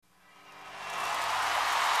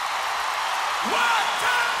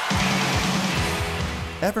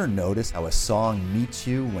Ever notice how a song meets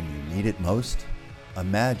you when you need it most?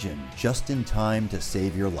 Imagine just in time to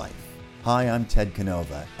save your life. Hi, I'm Ted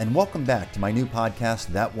Canova, and welcome back to my new podcast,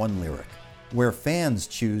 That One Lyric, where fans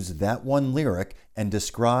choose that one lyric and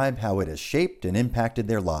describe how it has shaped and impacted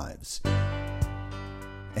their lives.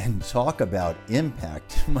 And talk about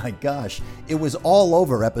impact, my gosh, it was all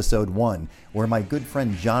over episode 1, where my good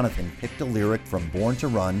friend Jonathan picked a lyric from Born to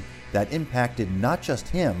Run that impacted not just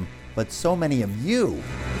him, but so many of you.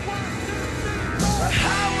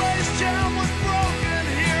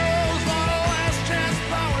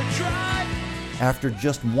 After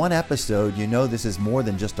just one episode, you know this is more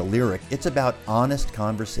than just a lyric. It's about honest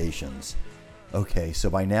conversations. Okay, so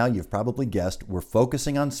by now you've probably guessed we're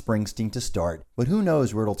focusing on Springsteen to start, but who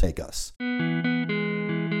knows where it'll take us.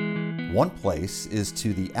 One place is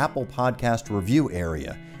to the Apple Podcast review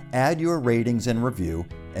area. Add your ratings and review,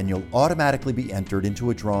 and you'll automatically be entered into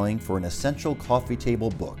a drawing for an essential coffee table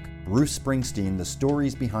book, Bruce Springsteen, The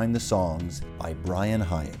Stories Behind the Songs by Brian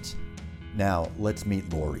Hiatt. Now, let's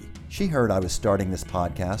meet Lori. She heard I was starting this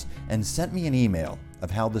podcast and sent me an email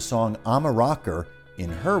of how the song I'm a Rocker, in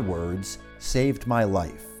her words, saved my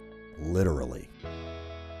life. Literally.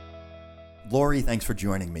 Lori, thanks for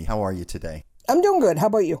joining me. How are you today? I'm doing good. How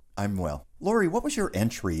about you? I'm well. Lori, what was your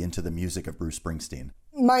entry into the music of Bruce Springsteen?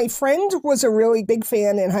 My friend was a really big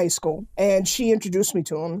fan in high school, and she introduced me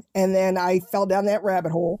to him, and then I fell down that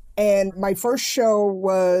rabbit hole. And my first show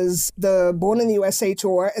was the Born in the USA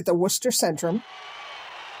tour at the Worcester Centrum.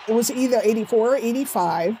 It was either 84 or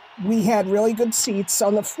 85. We had really good seats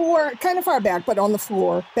on the floor, kind of far back, but on the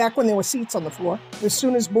floor, back when there were seats on the floor. As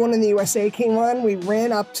soon as Born in the USA came on, we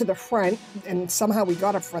ran up to the front, and somehow we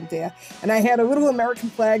got up front there. And I had a little American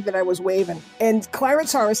flag that I was waving. And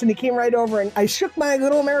Clarence saw us, and he came right over, and I shook my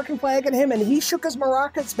little American flag at him, and he shook his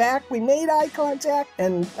maracas back. We made eye contact,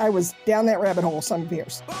 and I was down that rabbit hole some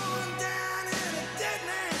years.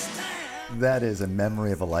 That is a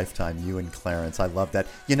memory of a lifetime, you and Clarence. I love that.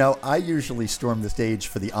 You know, I usually storm the stage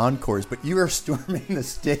for the encores, but you are storming the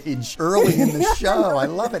stage early in the show. I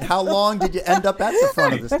love it. How long did you end up at the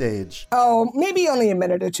front of the stage? Oh, maybe only a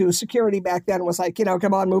minute or two. Security back then was like,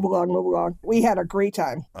 come on, move along, move along. We had a great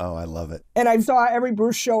time. Oh, I love it. And I saw every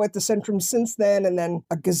Bruce show at the Centrum since then, and then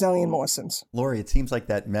a gazillion more since. Lori, it seems like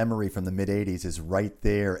that memory from the mid-'80s is right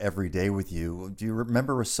there every day with you. Do you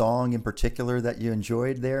remember a song in particular that you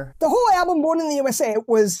enjoyed there? The whole album, Born in the USA, it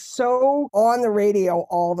was so on the radio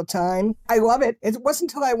all the time. I love it. It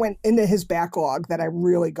wasn't until I went into his backlog that I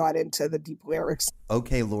really got into the deep lyrics.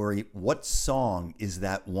 Okay, Lori, what song is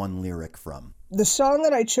that one lyric from? The song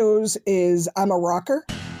that I chose is I'm a Rocker.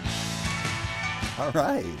 All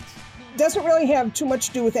right. Doesn't really have too much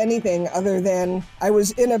to do with anything other than I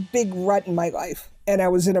was in a big rut in my life. And I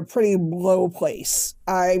was in a pretty low place.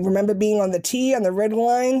 I remember being on the T on the Red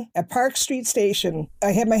Line at Park Street Station.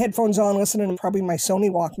 I had my headphones on, listening to probably my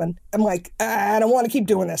Sony Walkman. I'm like, I don't want to keep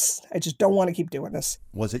doing this. I just don't want to keep doing this.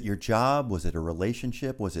 Was it your job? Was it a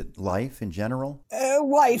relationship? Was it life in general?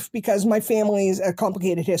 Life, because my family is a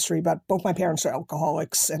complicated history, but both my parents are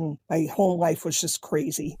alcoholics, and my home life was just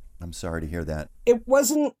crazy. I'm sorry to hear that. It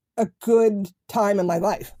wasn't a good time in my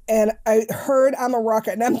life. And I heard I'm a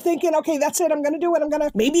Rocker, and I'm thinking, okay, that's it. I'm going to do it. I'm going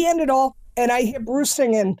to maybe end it all. And I hear Bruce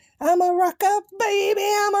singing, I'm a rocker, baby,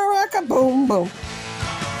 I'm a rocker, boom, boom.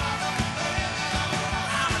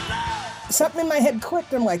 Something in my head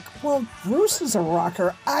clicked. I'm like, well, Bruce is a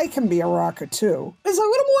rocker. I can be a rocker too. It's a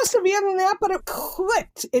little more severe than that, but it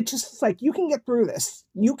clicked. It just like, you can get through this.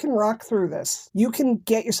 You can rock through this. You can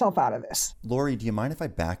get yourself out of this. Lori, do you mind if I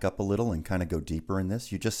back up a little and kind of go deeper in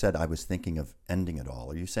this? You just said I was thinking of ending it all.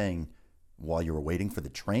 Are you saying while you were waiting for the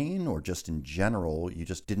train, or just in general, you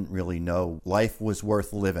just didn't really know life was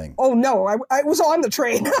worth living? Oh, no, I was on the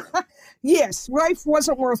train. Yes, life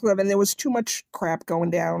wasn't worth living. There was too much crap going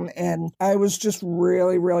down, and I was just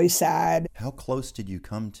really, really sad. How close did you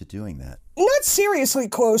come to doing that? Not seriously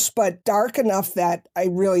close, but dark enough that I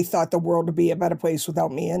really thought the world would be a better place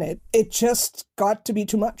without me in it. It just got to be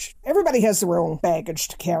too much. Everybody has their own baggage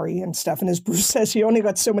to carry and stuff. And as Bruce says, you only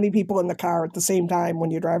got so many people in the car at the same time when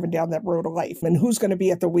you're driving down that road of life. And who's going to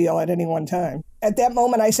be at the wheel at any one time? At that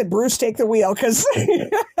moment, I said, Bruce, take the wheel, because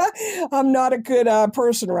I'm not a good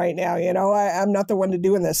person right now. I'm not the one to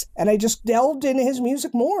doing this. And I just delved into his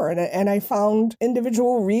music more, and I found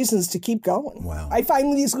individual reasons to keep going. Wow. I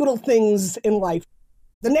find these little things in life.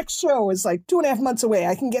 The next show is like 2.5 months away.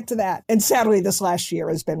 I can get to that. And sadly, this last year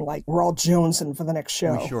has been like, we're all jonesing for the next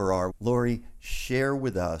show. We sure are. Lori, share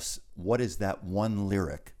with us, what is that one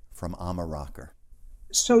lyric from I'm a Rocker?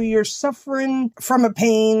 So you're suffering from a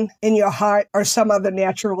pain in your heart or some other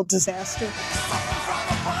natural disaster.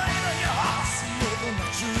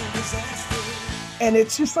 And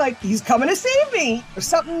it's just like, he's coming to save me. Or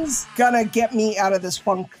something's gonna get me out of this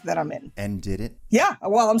funk that I'm in. And did it? Yeah,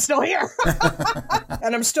 well, I'm still here.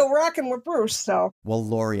 And I'm still rocking with Bruce, so. Well,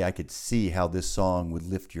 Lori, I could see how this song would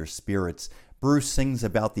lift your spirits. Bruce sings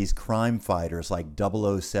about these crime fighters like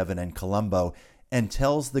 007 and Columbo and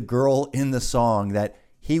tells the girl in the song that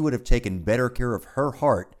he would have taken better care of her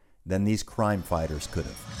heart than these crime fighters could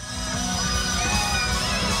have.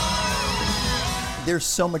 There's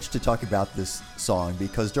so much to talk about this song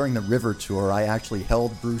because during the River Tour, I actually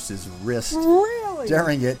held Bruce's wrist. Really?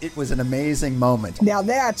 During it. It was an amazing moment. Now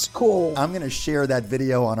that's cool. I'm going to share that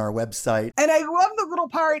video on our website. And I love the little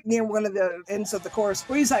part near one of the ends of the chorus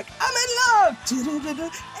where he's like, I'm in love every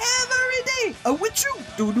day with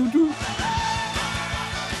you.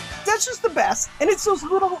 That's just the best. And it's those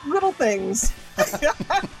little things.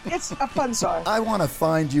 It's a fun song. I want to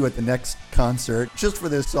find you at the next concert just for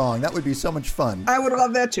this song. That would be so much fun. I would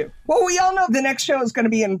love that too. Well, we all know the next show is going to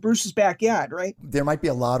be in Bruce's backyard, right? There might be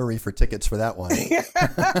a lottery for tickets for that one.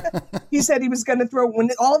 He said he was going to throw, when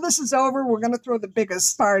all this is over, we're going to throw the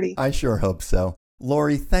biggest party. I sure hope so.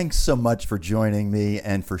 Lori, thanks so much for joining me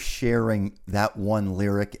and for sharing that one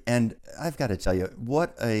lyric. And I've got to tell you,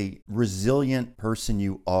 what a resilient person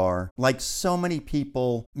you are. Like so many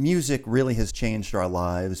people, music really has changed our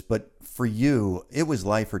lives, but for you, it was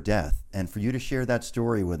life or death. And for you to share that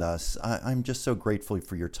story with us, I'm just so grateful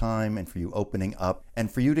for your time and for you opening up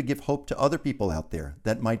and for you to give hope to other people out there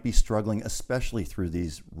that might be struggling, especially through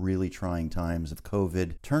these really trying times of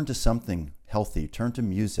COVID. Turn to something healthy. Turn to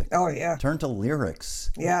music. Oh, yeah. Turn to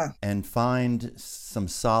lyrics. Yeah. And find some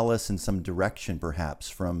solace and some direction, perhaps,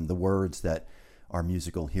 from the words that our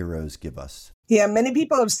musical heroes give us. Yeah, many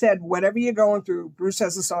people have said, whatever you're going through, Bruce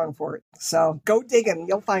has a song for it. So go digging.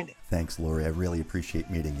 You'll find it. Thanks, Lori. I really appreciate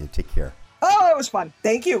meeting you. Take care. Oh, it was fun.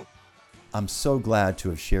 Thank you. I'm so glad to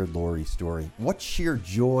have shared Lori's story. What sheer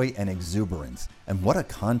joy and exuberance. And what a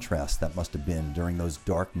contrast that must have been during those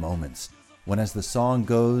dark moments when, as the song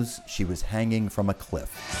goes, she was hanging from a cliff.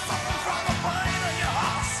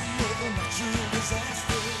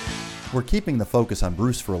 We're keeping the focus on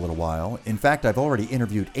Bruce for a little while. In fact, I've already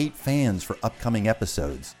interviewed 8 fans for upcoming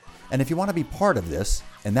episodes. And if you want to be part of this,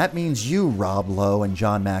 and that means you, Rob Lowe and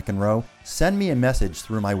John McEnroe, send me a message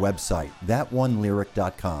through my website,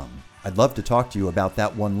 thatonelyric.com. I'd love to talk to you about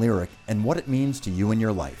That One Lyric and what it means to you in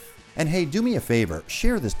your life. And hey, do me a favor,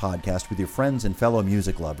 share this podcast with your friends and fellow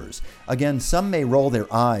music lovers. Again, some may roll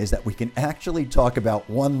their eyes that we can actually talk about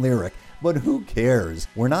one lyric, but who cares?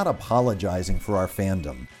 We're not apologizing for our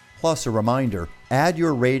fandom. Plus, a reminder, add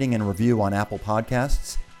your rating and review on Apple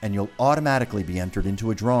Podcasts, and you'll automatically be entered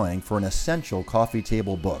into a drawing for an essential coffee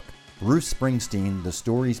table book, Bruce Springsteen, The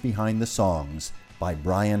Stories Behind the Songs, by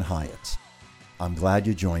Brian Hyatt. I'm glad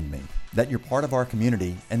you joined me, that you're part of our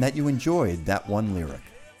community, and that you enjoyed That One Lyric.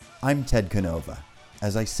 I'm Ted Canova.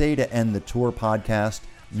 As I say to end the tour podcast,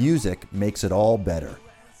 music makes it all better.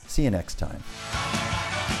 See you next time.